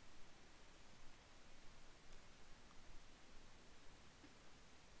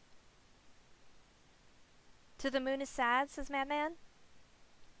 To the moon is sad, says Madman.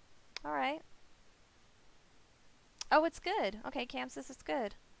 Alright. Oh, it's good. Okay, Cam says it's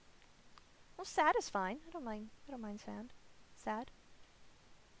good. Well, sad is fine. I don't mind sad. Sad.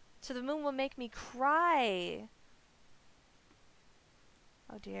 To the moon will make me cry.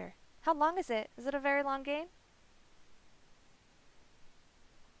 Oh dear. How long is it? Is it a very long game?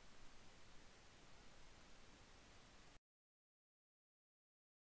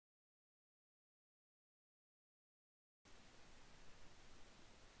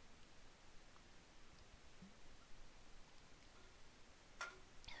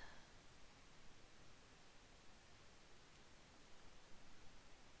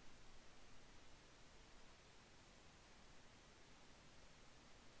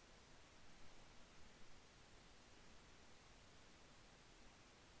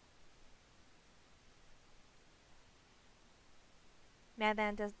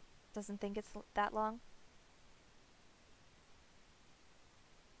 Madman doesn't think it's that long.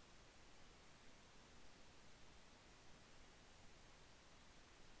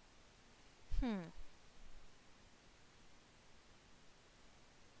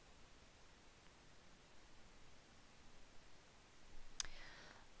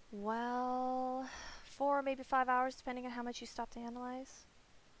 Well, 4 maybe 5 hours depending on how much you stop to analyze.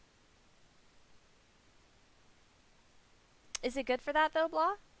 Is it good for that though,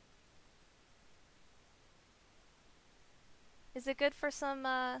 Blah? Is it good for some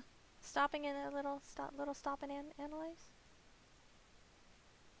stopping in a little stop and analyze?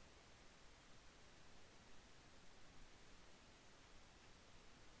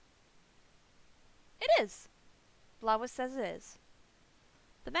 It is. Blawa says it is.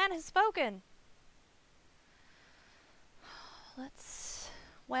 The man has spoken.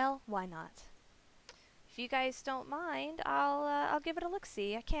 Well, why not? If you guys don't mind, I'll give it a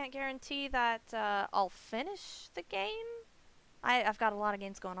look-see. I can't guarantee that I'll finish the game. I've got a lot of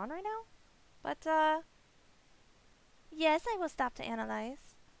games going on right now. But yes, I will stop to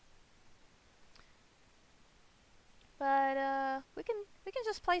analyze. But we can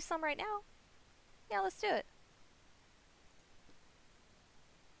just play some right now. Yeah, let's do it.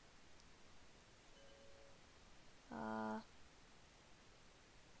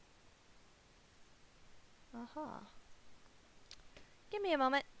 Give me a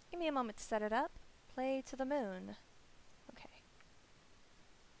moment. Give me a moment to set it up. Play to the moon. Okay.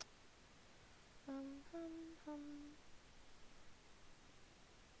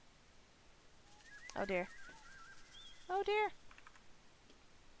 Oh dear. Oh dear.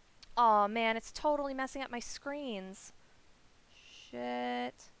 Aw, man, it's totally messing up my screens.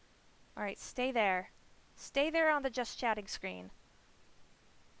 Shit. Alright, stay there. Stay there on the just chatting screen.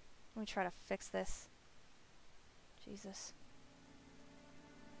 Let me try to fix this. Jesus.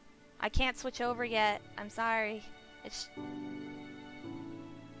 I can't switch over yet. I'm sorry. It's...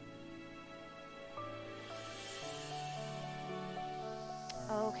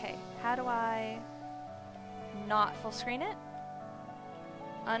 Okay. How do I not full screen it?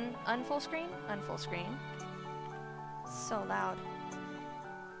 Unfull screen? Unfull screen. So loud.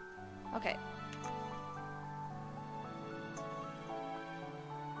 Okay.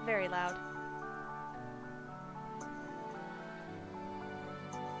 Very loud.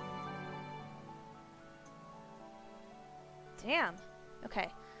 Damn. Okay.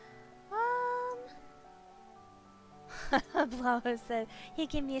 Blow said, he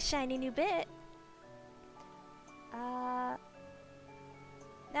gave me a shiny new bit.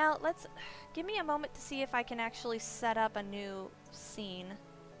 Now let's... Give me a moment to see if I can actually set up a new scene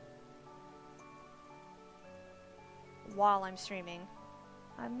while I'm streaming.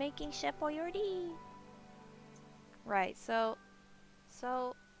 I'm making chef boyardee. Right, so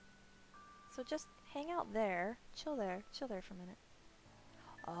just hang out there. Chill there for a minute.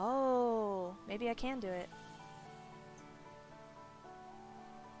 Oh, maybe I can do it.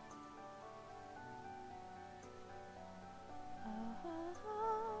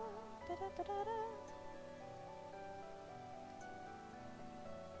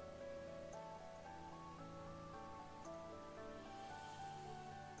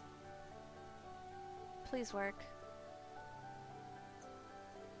 Please work.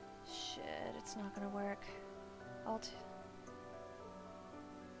 Shit, it's not gonna work.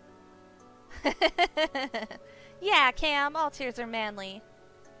 Yeah, Cam, all tears are manly.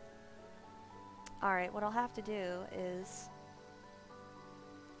 Alright, what I'll have to do is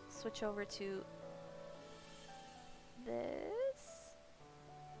switch over to this.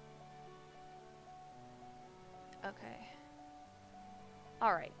 Okay.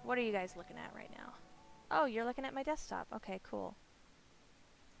 Alright, what are you guys looking at right now? Oh, you're looking at my desktop. Okay, cool.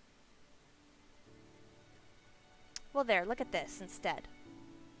 Well, there, look at this instead.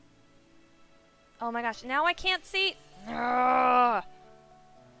 Oh my gosh, now I can't see. Ugh.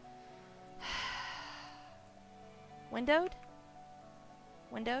 Windowed?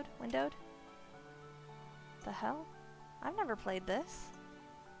 Windowed? Windowed? The hell? I've never played this.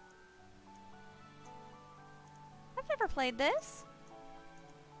 I've never played this.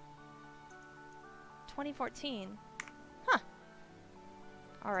 2014. Huh.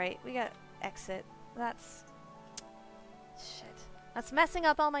 Alright, we got exit. That's... Shit. That's messing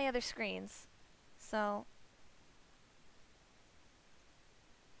up all my other screens. So...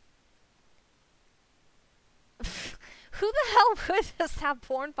 Who the hell would just have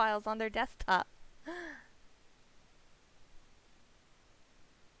porn files on their desktop?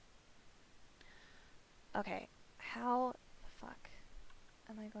 Okay, how the fuck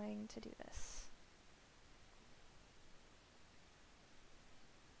am I going to do this?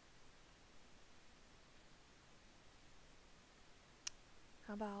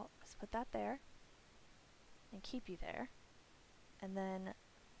 How about, let's put that there, and keep you there, and then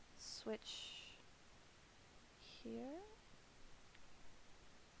switch here.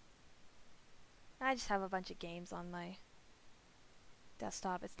 I just have a bunch of games on my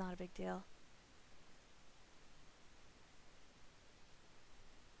desktop, it's not a big deal.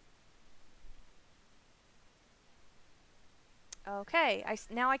 Okay,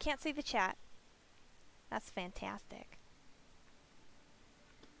 now I can't see the chat. That's fantastic.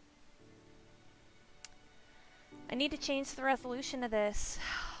 I need to change the resolution of this,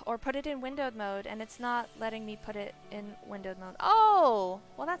 or put it in windowed mode, and it's not letting me put it in windowed mode. Oh!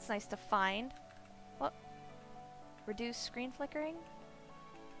 Well, that's nice to find. What? Reduce screen flickering?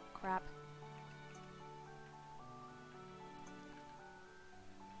 Crap.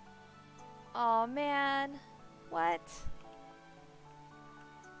 Oh man. What?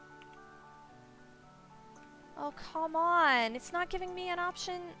 Oh, come on. It's not giving me an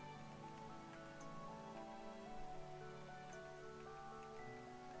option.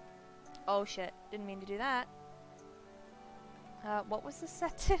 Oh shit, didn't mean to do that. What was this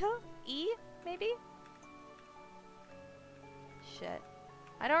set to? E, maybe? Shit.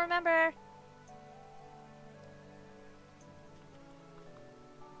 I don't remember.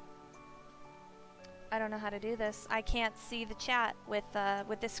 I don't know how to do this. I can't see the chat with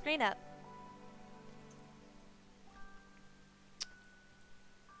this screen up.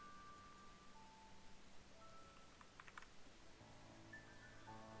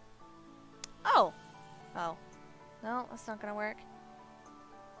 Oh! Oh. No, that's not gonna work.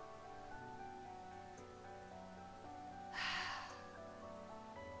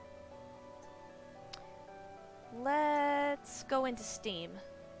 Let's go into Steam.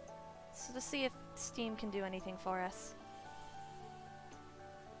 So to see if Steam can do anything for us.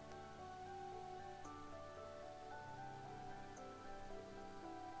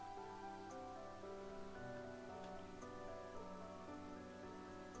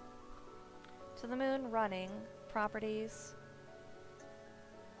 To the moon, running, properties.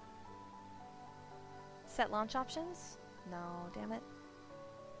 Set launch options? No, damn it.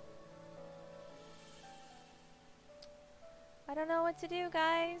 I don't know what to do,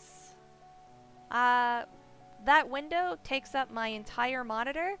 guys. That window takes up my entire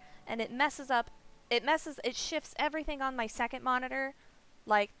monitor, and it shifts everything on my second monitor,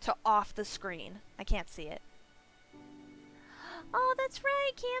 like, to off the screen. I can't see it. Oh, that's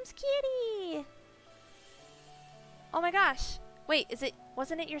right, Cam's kitty! Oh my gosh. Wait,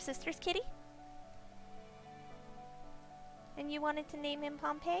 wasn't it your sister's kitty? And you wanted to name him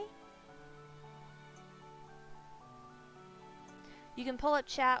Pompey? You can pull up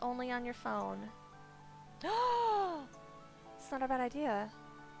chat only on your phone. It's not a bad idea.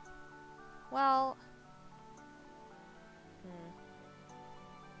 Well...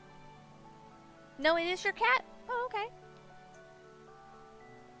 No, it is your cat? Oh, okay.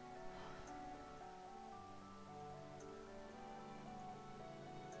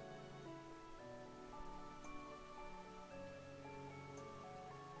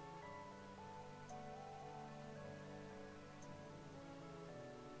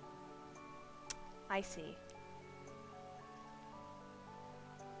 I see.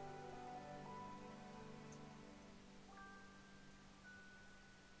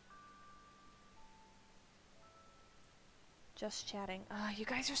 Just chatting. Ah, you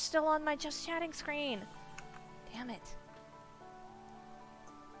guys are still on my just chatting screen. Damn it.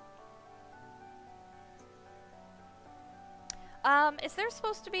 Is there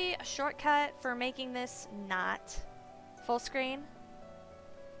supposed to be a shortcut for making this not full screen?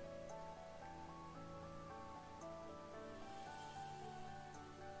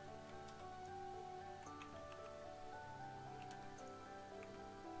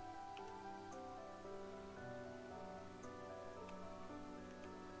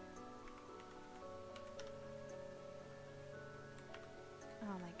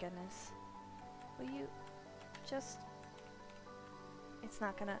 Oh my goodness. Will you just... It's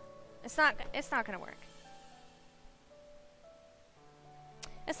not gonna work. It's not gonna work.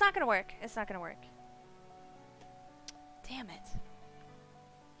 It's not gonna work. It's not gonna work. Damn it.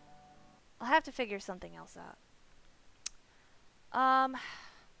 I'll have to figure something else out.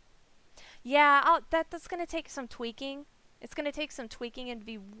 Yeah, that's gonna take some tweaking. It's gonna take some tweaking and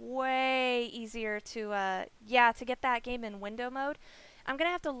be way easier to, yeah, to get that game in window mode. I'm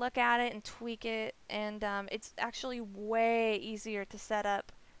gonna have to look at it and tweak it, and it's actually way easier to set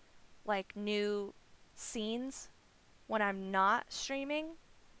up like new scenes when I'm not streaming.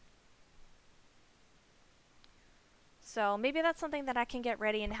 So maybe that's something that I can get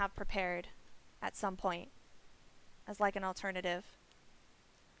ready and have prepared at some point as like an alternative.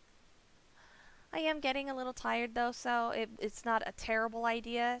 I am getting a little tired though, so it's not a terrible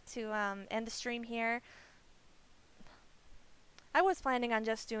idea to end the stream here. I was planning on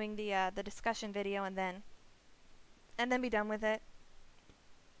just doing the discussion video and then be done with it.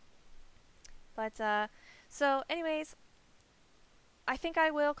 But so anyways, I think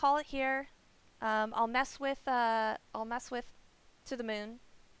I will call it here. I'll mess with To the Moon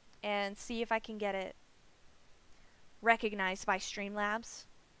and see if I can get it recognized by Streamlabs.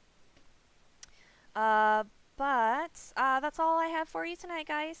 But that's all I have for you tonight,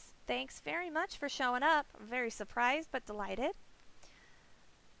 guys. Thanks very much for showing up. I'm very surprised but delighted.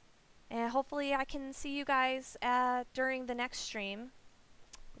 And hopefully I can see you guys during the next stream,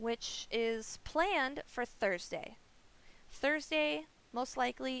 which is planned for Thursday. Thursday, most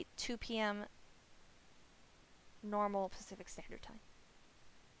likely 2 p.m. normal Pacific Standard Time.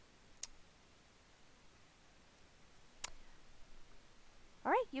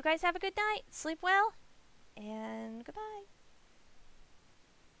 Alright, you guys have a good night. Sleep well, and goodbye.